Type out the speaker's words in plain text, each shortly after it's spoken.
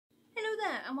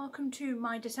and welcome to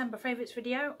my December favourites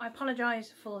video. I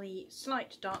apologise for the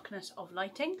slight darkness of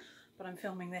lighting, but I'm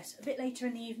filming this a bit later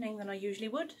in the evening than I usually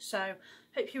would, so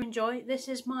hope you enjoy. This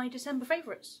is my December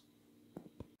favourites.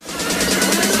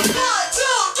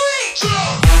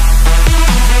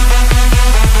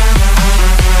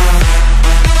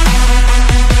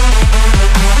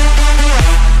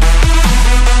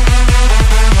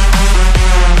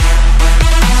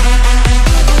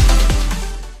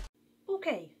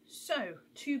 So,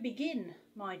 to begin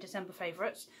my December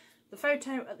favourites, the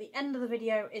photo at the end of the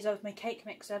video is of my cake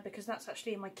mixer because that's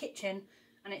actually in my kitchen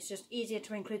and it's just easier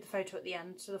to include the photo at the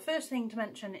end. So the first thing to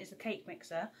mention is the cake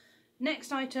mixer.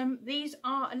 Next item, these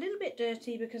are a little bit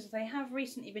dirty because they have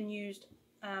recently been used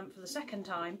for the second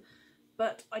time,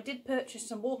 but I did purchase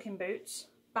some walking boots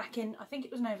back in, I think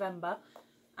it was November,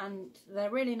 and they're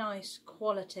really nice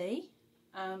quality.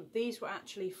 These were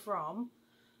actually from...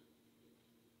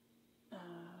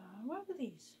 where were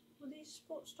these? Were these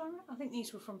Sports Direct? I think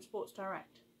these were from Sports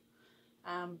Direct.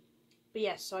 But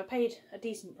yes, so I paid a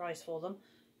decent price for them,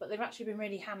 but they've actually been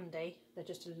really handy. They're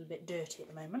just a little bit dirty at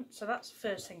the moment, so that's the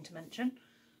first thing to mention.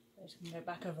 I'm just going to go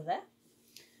back over there.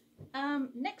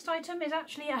 Next item is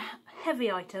actually a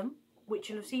heavy item, which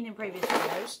you'll have seen in previous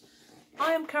videos.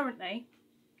 I am currently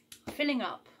filling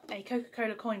up a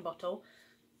Coca-Cola coin bottle.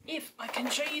 If I can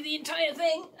show you the entire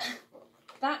thing...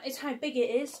 That is how big it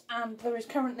is, and there is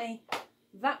currently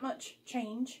that much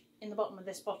change in the bottom of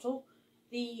this bottle.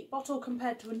 The bottle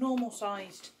compared to a normal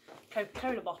sized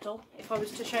Coca-Cola bottle, if I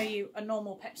was to show you a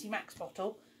normal Pepsi Max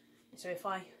bottle, so if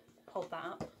I hold that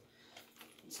up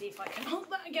and see if I can hold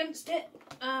that against it,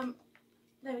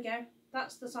 there we go,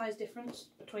 that's the size difference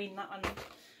between that and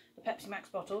the Pepsi Max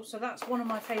bottle. So that's one of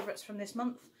my favourites from this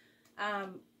month.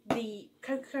 The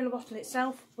Coca-Cola bottle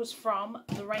itself was from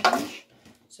the range.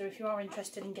 So if you are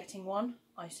interested in getting one,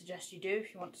 I suggest you do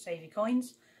if you want to save your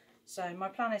coins. So my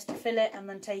plan is to fill it and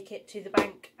then take it to the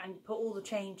bank and put all the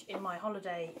change in my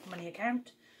holiday money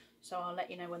account. So I'll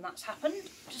let you know when that's happened.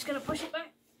 I'm just going to push it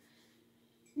back.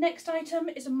 Next item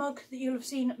is a mug that you'll have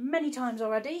seen many times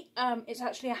already. It's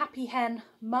actually a Happy Hen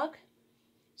mug.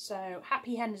 So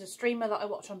Happy Hen is a streamer that I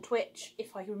watch on Twitch.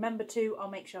 If I remember to, I'll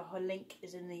make sure her link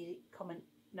is in the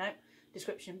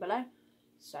description below.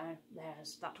 So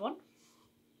there's that one.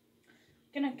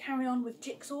 Going to carry on with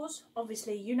jigsaws.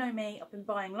 Obviously, you know me, I've been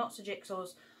buying lots of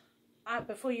jigsaws.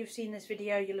 Before you've seen this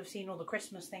video, you'll have seen all the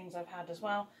Christmas things I've had as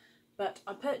well. But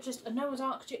I purchased a Noah's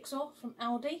Ark jigsaw from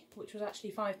Aldi, which was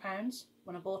actually £5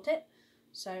 when I bought it.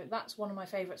 So that's one of my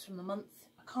favourites from the month.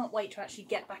 I can't wait to actually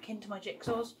get back into my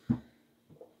jigsaws.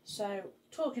 So,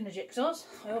 talking of jigsaws,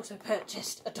 I also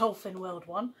purchased a Dolphin World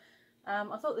one.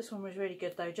 I thought this one was really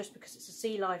good though, just because it's a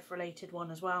sea life related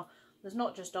one as well. There's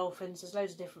not just dolphins, there's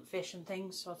loads of different fish and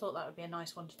things, so I thought that would be a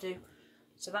nice one to do.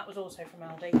 So that was also from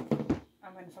Aldi.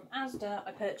 And then from Asda, I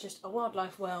purchased a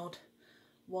Wildlife World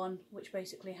one, which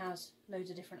basically has loads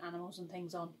of different animals and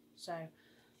things on. So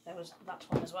there was that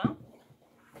one as well.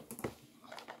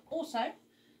 Also,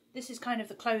 this is kind of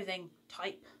the clothing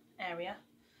type area.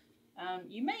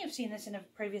 You may have seen this in a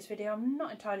previous video, I'm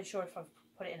not entirely sure if I've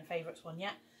put it in a favourites one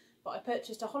yet, but I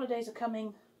purchased a Holidays Are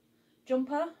Coming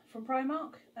jumper from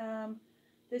Primark.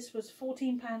 This was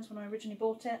 £14 when I originally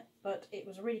bought it, but it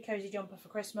was a really cosy jumper for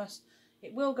Christmas.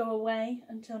 It will go away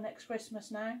until next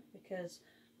Christmas now, because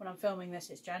when I'm filming this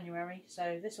it's January,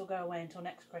 so this will go away until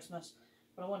next Christmas,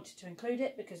 but I wanted to include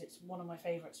it because it's one of my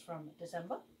favourites from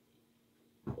December.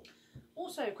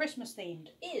 Also Christmas themed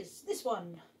is this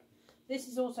one. This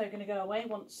is also going to go away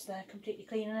once they're completely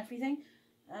clean and everything.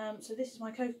 So this is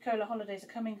my Coca-Cola Holidays Are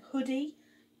Coming hoodie.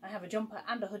 I have a jumper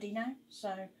and a hoodie now,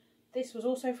 so this was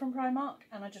also from Primark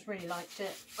and I just really liked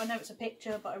it. I know it's a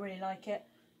picture, but I really like it,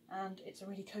 and it's a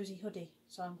really cosy hoodie,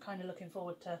 so I'm kind of looking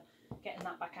forward to getting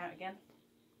that back out again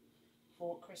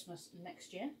for Christmas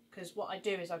next year, because what I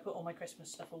do is I put all my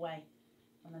Christmas stuff away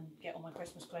and then get all my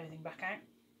Christmas clothing back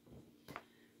out.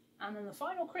 And then the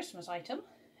final Christmas item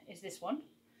is this one,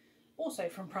 also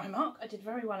from Primark. I did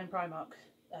very well in Primark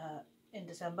in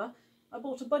December. I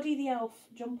bought a Buddy the Elf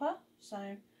jumper,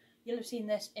 so you'll have seen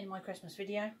this in my Christmas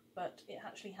video, but it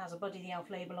actually has a Buddy the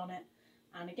Elf label on it.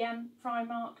 And again,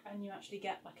 Primark, and you actually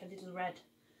get like a little red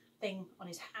thing on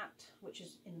his hat, which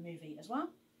is in the movie as well.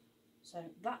 So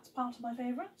that's part of my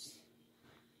favourites.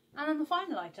 And then the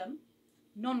final item,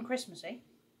 non-Christmassy,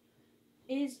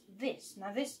 is this.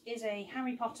 Now this is a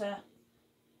Harry Potter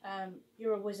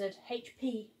You're a Wizard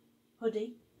HP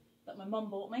hoodie that my mum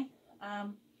bought me.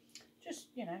 Just,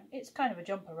 you know, it's kind of a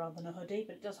jumper rather than a hoodie,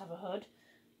 but it does have a hood.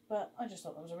 But I just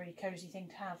thought that was a really cosy thing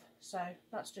to have. So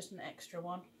that's just an extra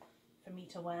one for me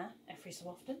to wear every so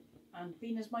often. And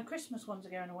being as my Christmas ones are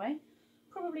going away,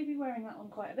 probably be wearing that one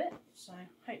quite a bit, so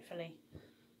hopefully,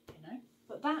 you know.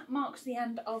 But that marks the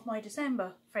end of my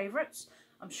December favourites.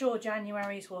 I'm sure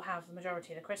January's will have the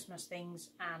majority of the Christmas things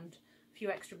and a few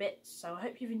extra bits, so I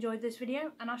hope you've enjoyed this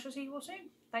video, and I shall see you all soon.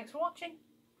 Thanks for watching.